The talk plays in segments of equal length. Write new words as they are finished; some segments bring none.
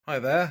Hi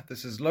there,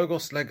 this is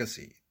Logos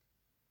Legacy.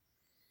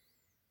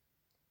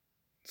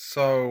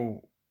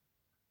 So,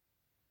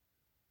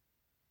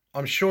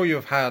 I'm sure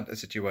you've had a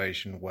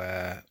situation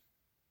where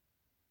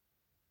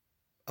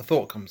a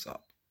thought comes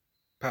up,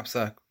 perhaps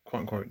a quote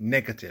unquote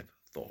negative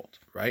thought,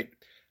 right?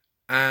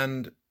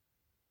 And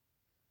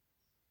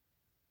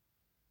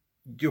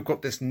you've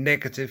got this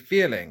negative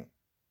feeling,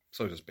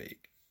 so to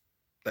speak,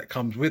 that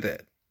comes with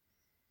it.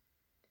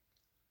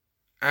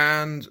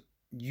 And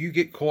you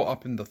get caught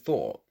up in the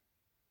thought,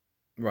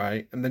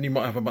 right? And then you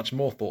might have a much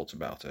more thoughts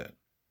about it.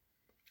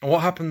 And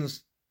what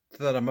happens to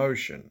that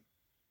emotion,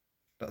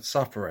 that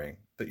suffering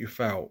that you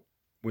felt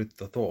with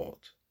the thought?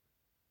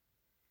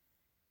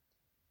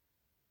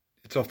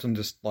 It's often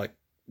just like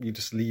you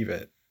just leave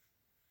it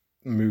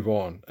and move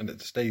on and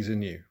it stays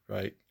in you,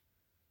 right?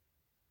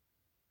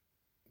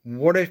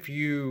 What if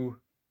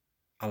you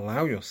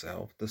allow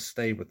yourself to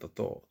stay with the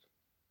thought?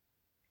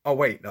 Oh,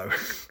 wait, no.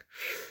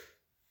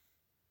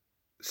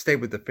 Stay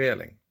with the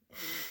feeling.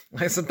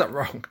 I said that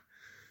wrong.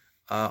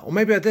 Or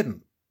maybe I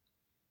didn't.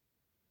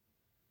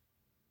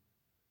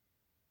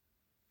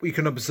 We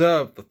can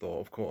observe the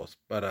thought, of course,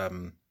 but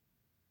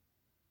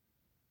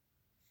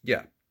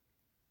yeah,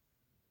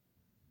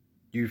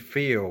 you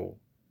feel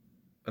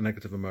a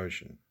negative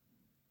emotion,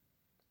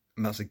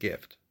 and that's a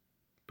gift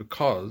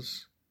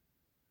because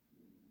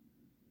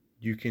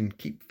you can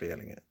keep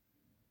feeling it,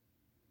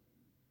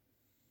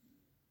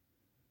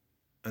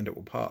 and it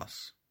will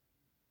pass.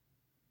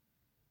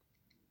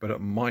 But it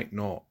might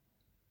not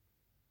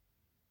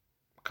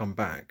come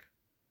back,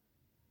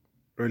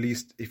 or at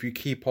least if you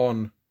keep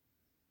on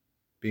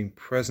being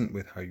present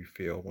with how you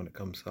feel when it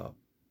comes up,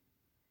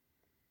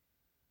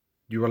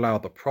 you allow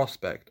the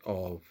prospect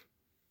of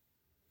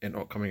it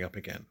not coming up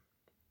again.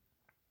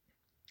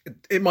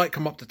 It might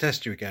come up to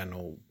test you again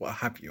or what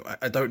have you.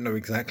 I don't know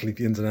exactly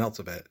the ins and outs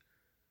of it.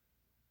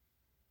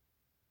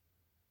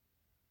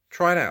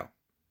 Try it out.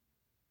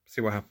 See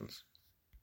what happens.